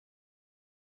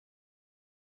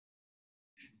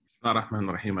الرحمن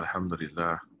الرحيم الحمد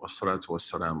لله والصلاة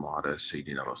والسلام على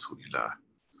سيدنا رسول الله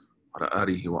وعلى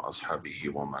آله وأصحابه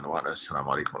ومن والاه. Assalamu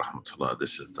alaikum wa rahmatullah.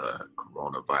 This is the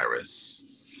coronavirus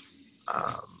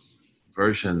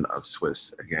version of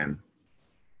Swiss again.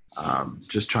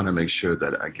 Just trying to make sure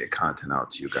that I get content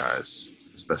out to you guys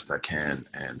as best I can,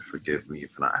 and forgive me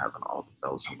for not having all the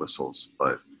bells and whistles.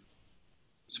 But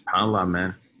subhanAllah,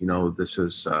 man, this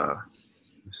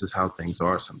is how things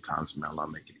are sometimes. May Allah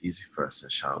make it easy for us,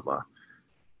 inshallah.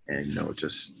 And,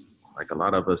 just like a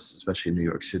lot of us, especially in New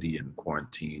York City in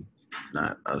quarantine,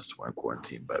 not us, we're in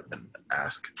quarantine, but been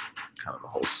asked kind of the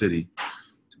whole city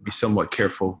to be somewhat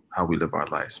careful how we live our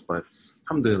lives. But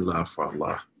alhamdulillah for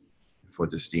Allah, for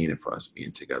this deen and for us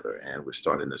being together. And we're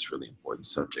starting this really important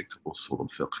subject, Usul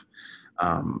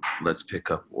al-Fiqh. Let's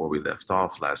pick up where we left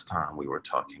off. Last time we were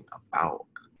talking about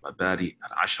Mabadi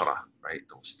al-Ashara, right?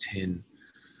 Those 10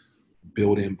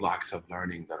 building blocks of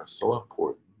learning that are so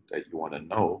important that you want to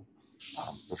know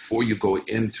before you go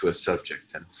into a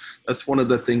subject. And that's one of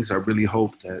the things I really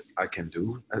hope that I can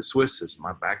do at Swiss. Is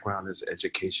my background is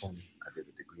education. I did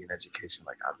a degree in education.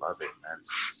 Like, I love it, man.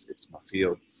 It's my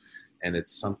field, and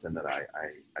it's something that I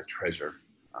treasure.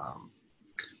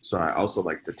 So I also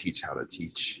like to teach how to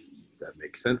teach. That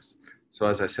makes sense. So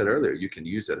as I said earlier, you can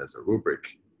use it as a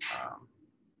rubric.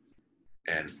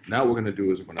 And now what we're going to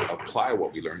do is we're going to apply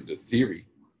what we learned, the theory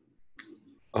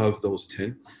of those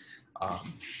 10,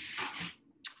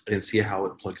 and see how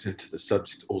it plugs into the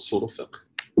subject Usul al-Fiqh.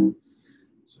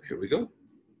 So here we go.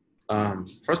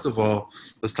 First of all,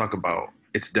 let's talk about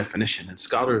its definition. And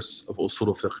scholars of Usul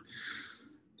al-Fiqh,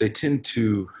 they tend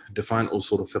to define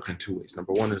Usul al-Fiqh in two ways.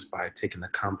 Number one is by taking the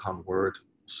compound word.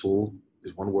 Usul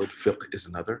is one word, fiqh is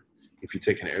another. If you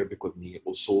take an Arabic with me,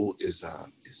 Usul is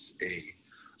a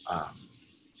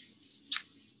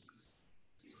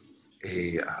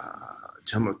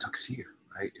jama' taksir,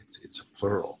 right? It's a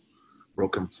plural,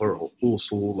 broken plural.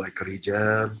 Usul, like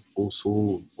rijal,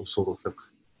 usul al-fiqh.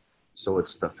 So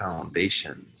it's the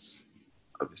foundations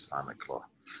of Islamic law.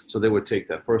 So they would take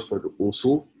that first word,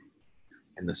 usul,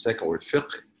 and the second word,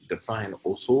 fiqh, define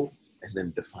usul, and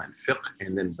then define fiqh,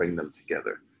 and then bring them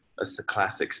together. That's the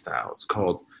classic style. It's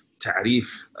called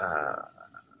ta'rif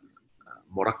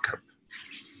murakkab,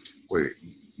 where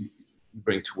you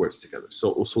bring two words together.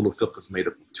 So usul al-fiqh is made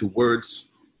up of two words.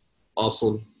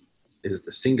 Asl is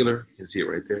the singular. You can see it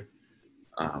right there.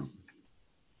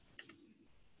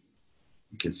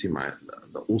 You can see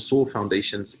the usul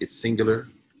foundations. Its singular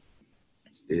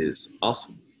is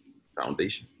asl,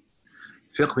 foundation.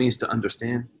 Fiqh means to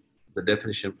understand. The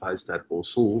definition implies that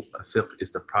usul, fiqh,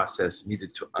 is the process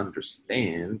needed to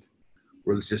understand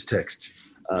religious text.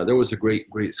 There was a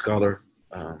great scholar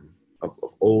of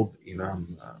old,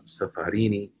 Imam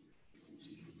Safarini,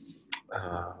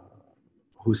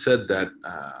 who said that,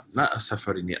 not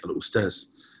Safarini,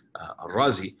 al-Ustaz,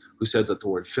 al-Razi, who said that the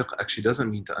word fiqh actually doesn't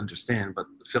mean to understand, but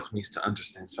fiqh means to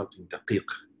understand something daqiq,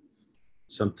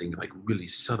 something like really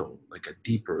subtle, like a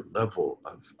deeper level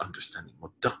of understanding,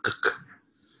 mudaqqiq.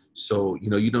 So,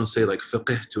 you don't say like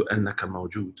fiqhtu annaka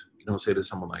mawjood. You don't say to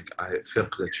someone like, I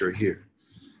fiqh that you're here.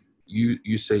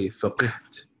 You say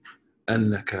fiqht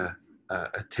annaka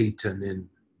atayta min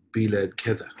bilad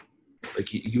kada.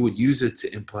 Like you would use it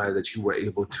to imply that you were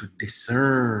able to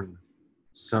discern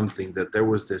something, that there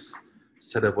was this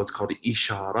set of what's called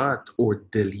isharat or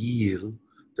dalil.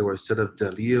 There were a set of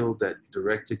dalil that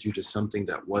directed you to something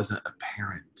that wasn't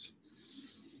apparent,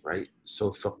 right?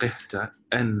 So faqihta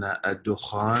anna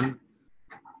ad-dukhan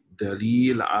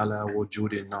dalil ala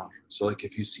wujud an-nar. So like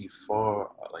if you see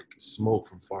like smoke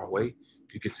from far away,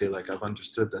 you could say like, I've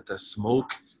understood that the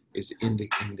smoke is an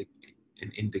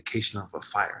indication of a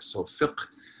fire. So fiqh,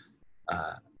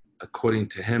 according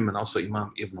to him, and also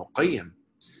Imam Ibn Qayyim,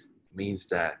 means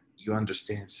that you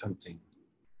understand something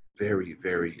very,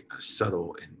 very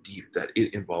subtle and deep, that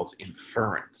it involves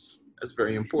inference. That's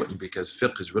very important, because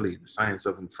fiqh is really the science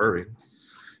of inferring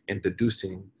and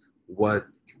deducing what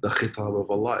the khitab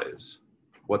of Allah is,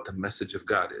 what the message of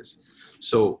God is.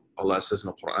 So Allah says in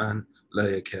the Quran,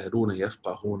 لا يكادون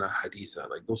يفقهون حديثا.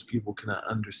 Like those people cannot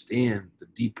understand the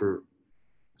deeper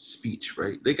speech,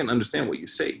 right? They can understand what you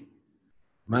say.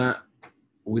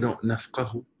 We don't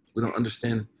nafqahu. We don't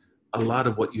understand a lot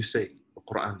of what you say. The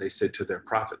Quran, they said to their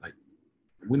prophet, like,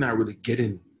 we're not really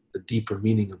getting the deeper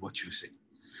meaning of what you say.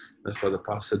 That's why the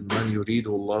Prophet said, Man yuridu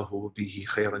Allahu bihi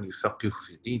khayran yufaqihu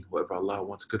fi din. Whoever Allah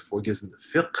wants good for gives them the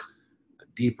fiqh, a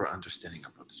deeper understanding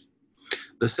of religion.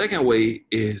 The second way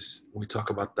is, when we talk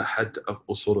about the hadd of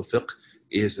usul al-fiqh,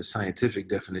 is a scientific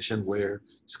definition where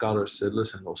scholars said,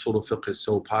 listen, usul al-fiqh is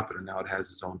so popular now, it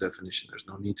has its own definition. There's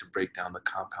no need to break down the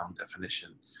compound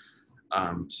definition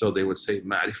So they would say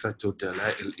ma'rifatu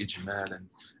dala'il ijmalan.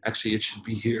 Actually, it should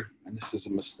be here. And this is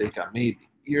a mistake I made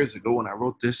years ago when I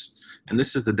wrote this. And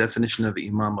this is the definition of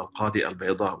Imam al-Qadi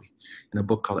al-Baydawi in a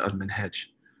book called Al-Minhaj.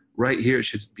 Right here, it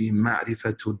should be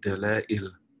ma'rifatu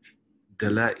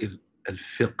dala'il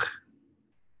al-fiqh.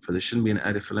 So there shouldn't be an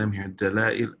alif lam here.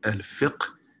 Dala'il al-fiqh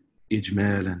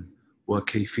ijmalan wa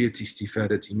kayfiyat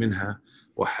istifadati minha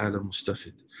wa hal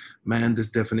al-mustafid. Man, this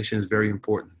definition is very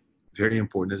important. Very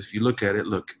important. As if you look at it,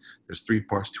 look, there's three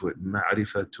parts to it.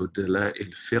 Ma'rifatu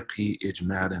dala'il fiqhi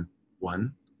ijmalan.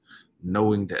 One,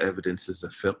 knowing the evidences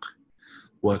of fiqh.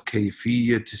 Wa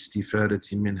kayfiyat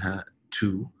istifadati minha.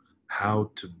 Two, how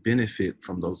to benefit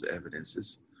from those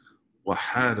evidences. Wa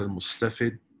hal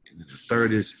al-mustafid. And then the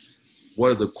third is,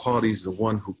 what are the qualities of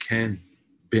one who can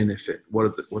benefit?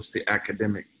 What's the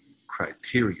academic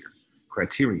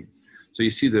criterion? So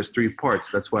you see there's three parts.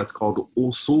 That's why it's called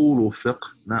Usul al-Fiqh,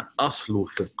 not Asl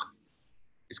al-Fiqh.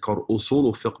 It's called Usul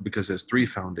al-Fiqh because there's three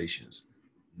foundations.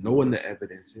 Knowing the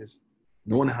evidences,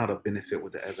 knowing how to benefit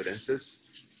with the evidences,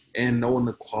 and knowing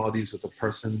the qualities of the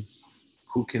person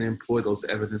who can employ those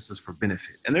evidences for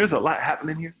benefit. And there's a lot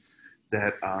happening here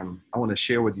that I want to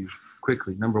share with you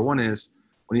quickly. Number one is,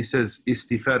 when he says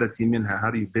istifadati minha, how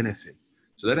do you benefit?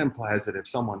 So that implies that if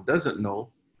someone doesn't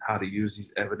know how to use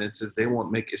these evidences, they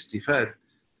won't make istifad,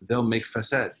 they'll make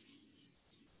fasad.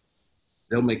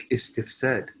 They'll make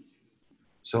istifsad.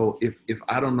 So if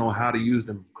I don't know how to use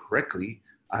them correctly,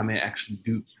 I may actually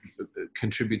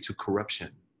contribute to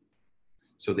corruption.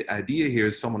 So the idea here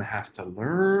is someone has to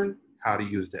learn how to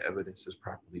use the evidences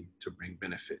properly to bring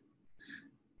benefit.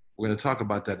 We're going to talk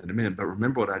about that in a minute, but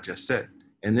remember what I just said.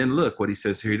 And then look what he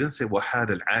says here. He doesn't say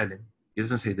wahad al-alim. He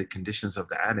doesn't say the conditions of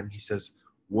the alim. He says,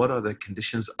 what are the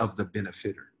conditions of the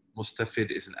benefitter?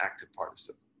 Mustafid is an active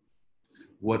participle.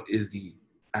 What is the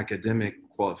academic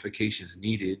qualifications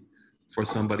needed for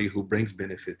somebody who brings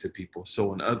benefit to people?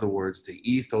 So in other words, the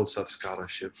ethos of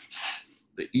scholarship,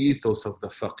 the ethos of the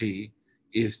faqih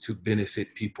is to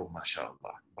benefit people, mashallah,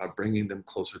 by bringing them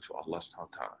closer to Allah subhanahu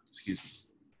wa ta'ala. Excuse me.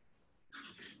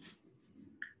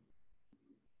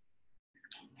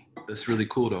 That's really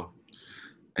cool though.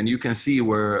 And you can see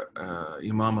where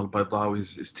Imam al-Baydawi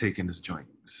is taking this joint.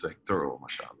 It's like thorough,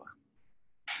 mashallah.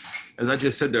 As I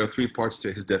just said, there are three parts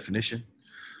to his definition.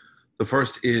 The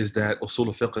first is that Usul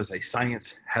al-Fiqh is a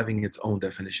science having its own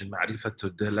definition.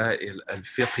 Ma'rifatu dala'il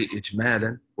al-fiqh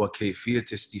ijmalan wa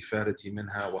kayfiyat istifadati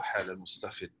minha wa hal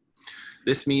al-mustafid.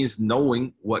 This means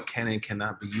knowing what can and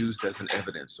cannot be used as an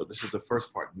evidence. So this is the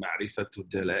first part. Ma'rifatu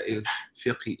dala'il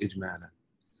fiqh ijmalan.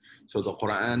 So the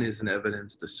Quran is an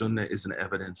evidence, the Sunnah is an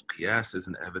evidence, Qiyas is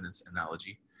an evidence,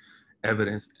 analogy,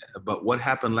 evidence. But what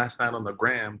happened last night on the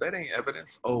gram, that ain't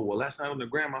evidence. Oh, well, last night on the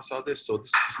gram, I saw this, so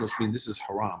this must mean this is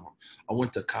haram. Or I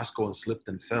went to Costco and slipped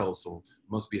and fell, so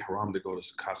it must be haram to go to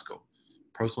Costco.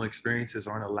 Personal experiences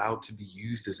aren't allowed to be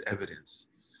used as evidence.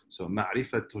 So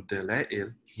ma'rifatu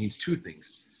dala'il means two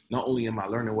things. Not only am I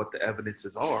learning what the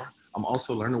evidences are, I'm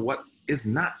also learning what is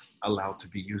not allowed to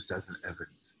be used as an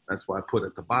evidence. That's why I put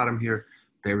at the bottom here,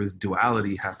 there is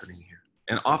duality happening here.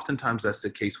 And oftentimes that's the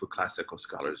case with classical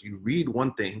scholars. You read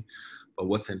one thing, but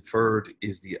what's inferred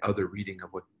is the other reading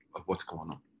of what's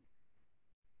going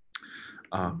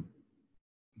on.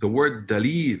 The word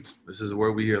dalil, this is a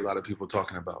word we hear a lot of people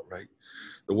talking about, right?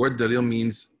 The word dalil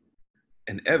means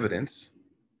an evidence.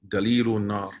 Dalilun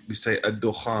nar. We say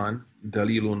ad-dukhan,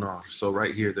 dalilun nar. So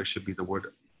right here, there should be the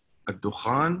word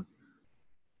ad-dukhan,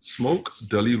 smoke,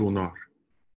 dalilun nar.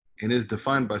 And is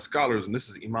defined by scholars, and this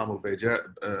is Imam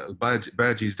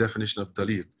al-Baji's definition of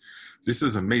dalil. This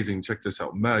is amazing. Check this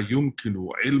out. ما يمكن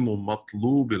علم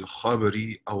مطلوب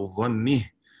الخبر أو ظنه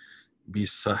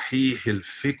بصحيح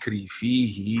الفكر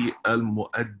فيه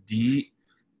المؤدي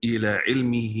إلى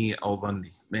علمه أو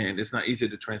ظنه. Man, it's not easy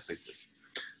to translate this.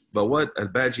 But what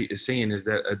al-Baji is saying is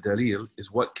that a dalil is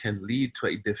what can lead to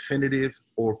a definitive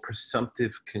or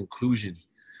presumptive conclusion.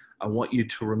 I want you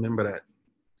to remember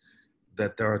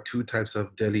that there are two types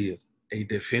of dalil. A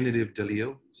definitive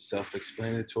dalil,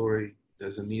 self-explanatory,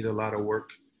 doesn't need a lot of work,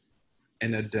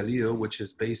 and a dalil which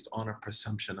is based on a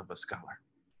presumption of a scholar.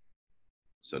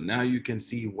 So now you can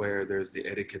see where there's the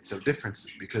etiquettes of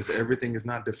differences, because everything is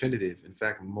not definitive. In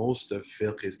fact, most of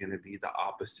fiqh is going to be the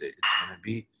opposite. It's going to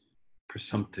be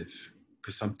presumptive.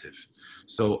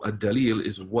 So a dalil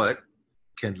is what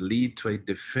can lead to a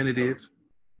definitive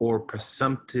or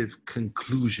presumptive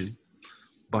conclusion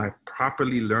by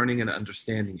properly learning and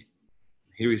understanding it.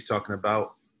 Here he's talking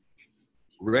about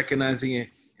recognizing it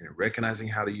and recognizing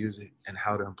how to use it and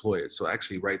how to employ it. So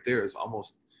actually right there is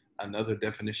almost another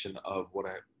definition of what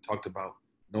I talked about,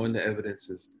 knowing the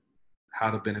evidences, how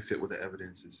to benefit with the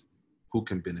evidences, who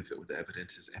can benefit with the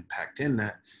evidences. And packed in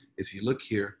that is, if you look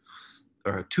here,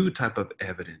 there are two types of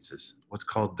evidences. What's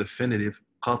called definitive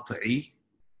qat'i,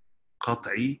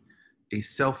 a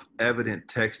self-evident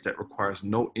text that requires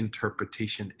no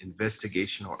interpretation,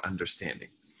 investigation, or understanding.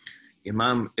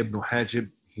 Imam Ibn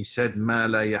Hajib, he said, "Ma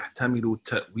la yahtamilu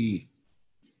ta'wil."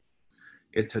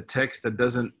 It's a text that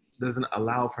doesn't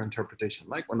allow for interpretation.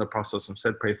 Like when the Prophet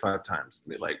said, "Pray 5 times."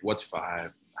 Like, what's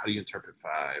 5? How do you interpret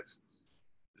 5?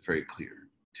 It's very clear.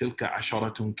 Tilka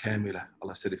asharatun kamila.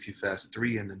 Allah said, if you fast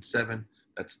 3 and then 7,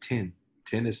 that's 10.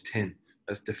 10 is 10.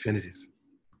 That's definitive.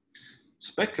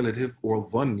 Speculative or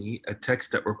dhanni, a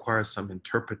text that requires some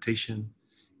interpretation,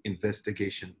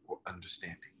 investigation, or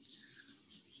understanding.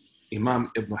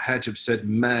 Imam Ibn Hajib said,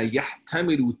 "Ma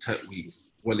yahtamilu ta'wil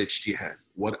wal ijtihad."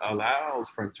 What allows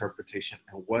for interpretation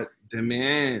and what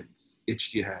demands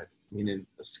ijtihad, meaning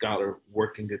a scholar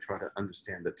working to try to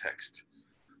understand the text.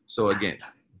 So again,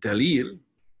 dalil,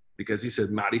 because he said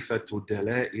ma'rifatu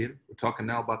dalail. We're talking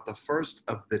now about the first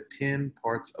of the 10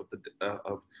 parts of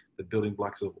the building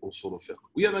blocks of Usul al-Fiqh.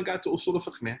 We haven't got to Usul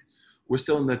al-Fiqh, man. We're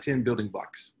still in the 10 building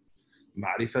blocks.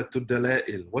 Ma'rifatu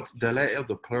dalail. What's dalail?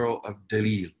 The plural of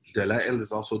dalil. Dalail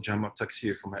is also jama'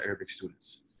 taksir for my Arabic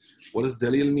students. What does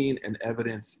dalil mean? An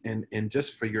evidence. And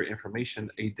just for your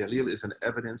information, a dalil is an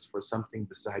evidence for something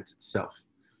besides itself.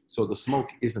 So the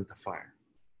smoke isn't the fire.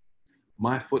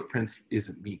 My footprints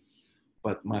isn't me,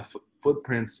 but my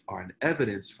footprints are an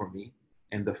evidence for me,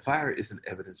 and the fire is an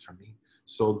evidence for me.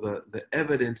 So the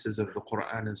evidences of the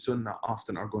Quran and Sunnah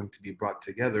often are going to be brought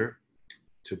together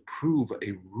to prove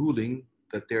a ruling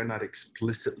that they're not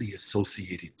explicitly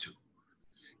associated to.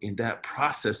 In that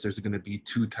process, there's going to be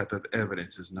 2 types of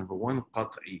evidences. Number 1,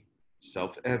 qat'i,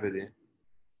 self-evident,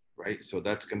 right? So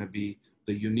that's going to be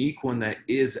the unique one that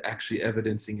is actually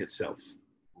evidencing itself,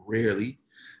 rarely.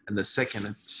 And the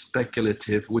second,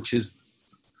 speculative, which is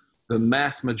the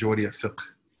mass majority of fiqh,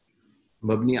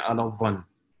 mabni ala dhann.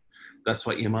 That's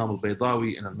why Imam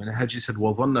al-Baydawi in al-Minhaj said,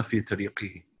 وَظَنَّ فِي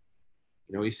تَرِيقِهِ.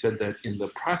 You know, he said that in the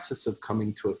process of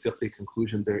coming to a fiqh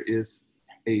conclusion, there is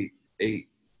a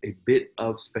bit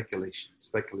of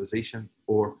speculation,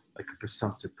 or like a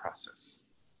presumptive process.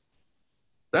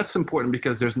 That's important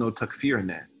because there's no takfir in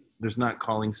that. There's not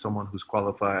calling someone who's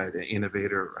qualified an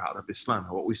innovator or out of Islam.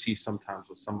 What we see sometimes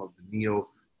with some of the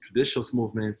neo-traditionalist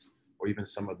movements, or even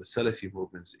some of the Salafi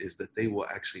movements, is that they will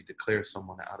actually declare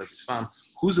someone out of Islam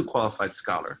who's a qualified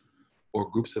scholar, or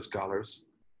groups of scholars,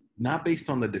 not based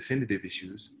on the definitive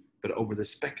issues, but over the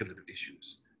speculative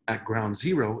issues. At ground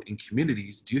zero in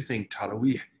communities, do you think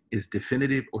Taraweeh is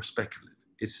definitive or speculative?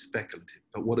 It's speculative.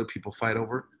 But what do people fight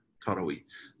over? Taraweeh.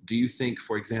 Do you think,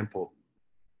 for example,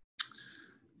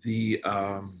 the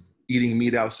eating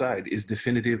meat outside is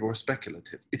definitive or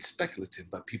speculative? It's speculative,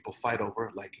 but people fight over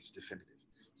it like it's definitive.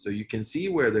 So you can see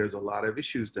where there's a lot of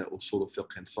issues that Usul al-Fiqh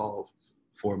can solve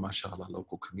for, mashallah,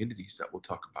 local communities that we'll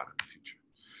talk about in the future.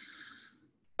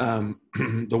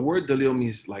 The word dalil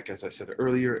means, like as I said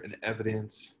earlier, an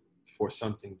evidence for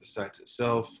something besides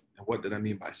itself. And what did I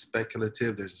mean by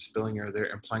speculative? There's a spelling error there,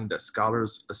 implying that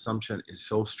scholar's assumption is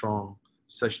so strong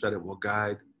such that it will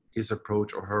guide his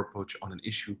approach or her approach on an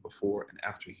issue before and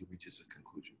after he reaches a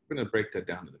conclusion. We're going to break that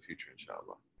down in the future,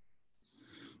 inshallah.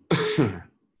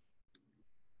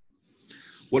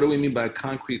 What do we mean by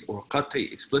concrete or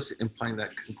qat'i? Explicit, implying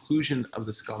that conclusion of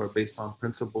the scholar based on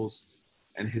principles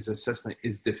and his assessment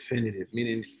is definitive,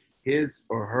 meaning his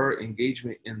or her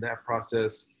engagement in that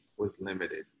process was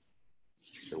limited.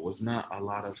 There was not a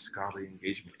lot of scholarly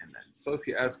engagement in that. So if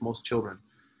you ask most children,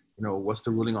 you know, what's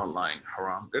the ruling on lying?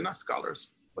 Haram. They're not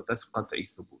scholars, but that's qat'i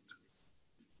thubut.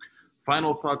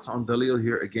 Final thoughts on dalil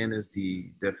here again is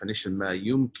the definition, ma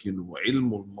yumkinu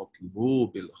ilmu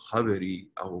al-matlubu bil-khabari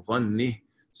aw dhannih.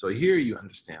 So here you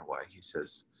understand why he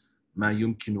says, ma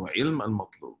yumkinu ilm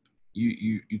al-matlub.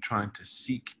 You trying to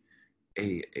seek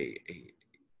a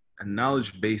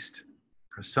knowledge-based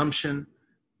presumption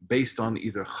based on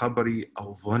either khabari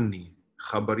or dhanni.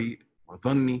 Khabari or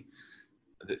dhanni.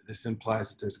 This implies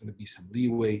that there's going to be some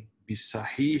leeway.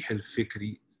 Bisahih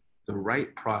al-fikri, the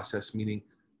right process, meaning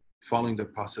following the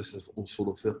process of usul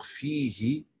al-fiqh,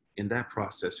 fihi, in that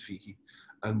process, fihi,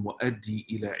 al-mu'addi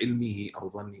ila ilmihi aw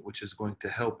dhanni, which is going to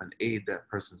help and aid that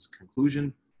person's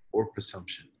conclusion or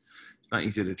presumption. It's not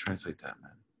easy to translate that,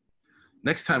 man.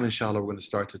 Next time, inshallah, we're going to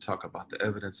start to talk about the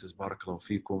evidences. Barakallahu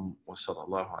feekum wa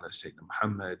sallallahu ala Sayyidina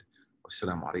Muhammad wa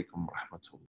assalamu alaikum wa rahmatullah.